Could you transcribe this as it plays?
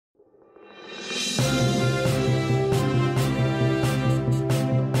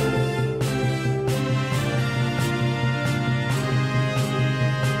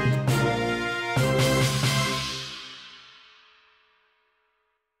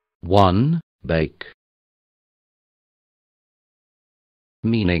1. Bake.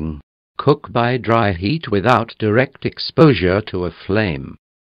 Meaning, cook by dry heat without direct exposure to a flame.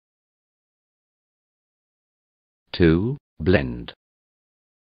 2. Blend.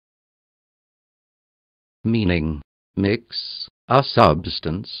 Meaning, mix a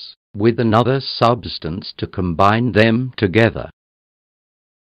substance with another substance to combine them together.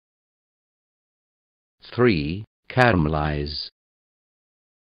 3. Caramelize.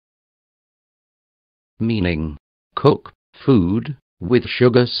 Meaning, cook food with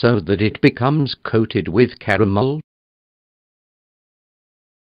sugar so that it becomes coated with caramel.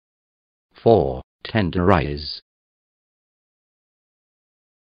 4. Tenderize.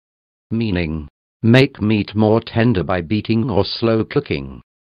 Meaning, make meat more tender by beating or slow cooking.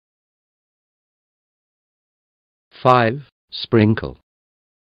 5. Sprinkle.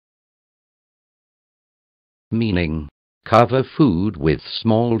 Meaning, cover food with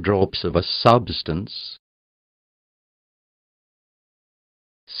small drops of a substance.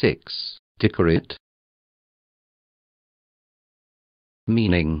 6. Decorate.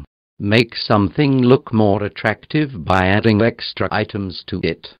 Meaning, make something look more attractive by adding extra items to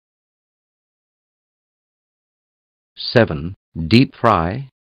it. 7. Deep fry.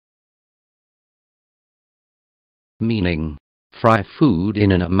 Meaning, fry food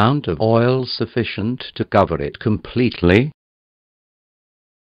in an amount of oil sufficient to cover it completely.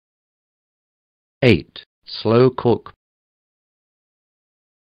 8. Slow cook.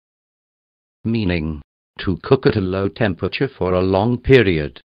 Meaning, to cook at a low temperature for a long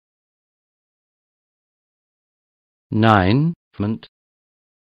period. 9. Ferment.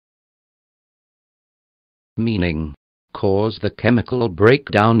 Meaning, cause the chemical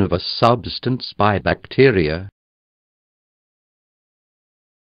breakdown of a substance by bacteria.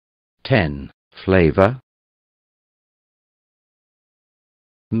 10. Flavor.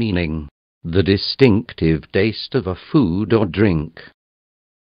 Meaning, the distinctive taste of a food or drink.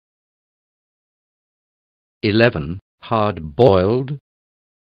 11. Hard-boiled.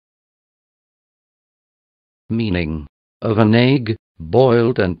 Meaning, of an egg,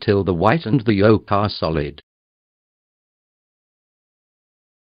 boiled until the white and the yolk are solid.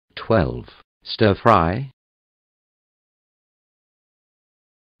 12. Stir-fry.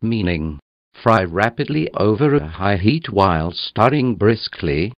 Meaning, fry rapidly over a high heat while stirring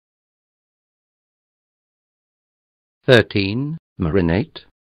briskly. 13. Marinate.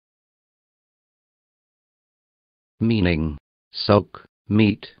 Meaning, soak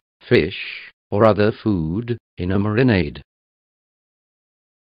meat, fish, or other food in a marinade.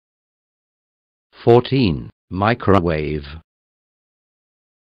 14. Microwave.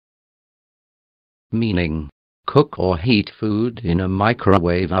 Meaning, cook or heat food in a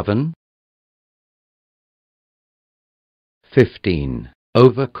microwave oven. 15.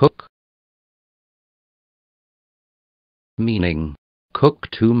 Overcook. Meaning, cook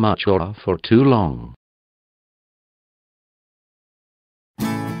too much or for too long.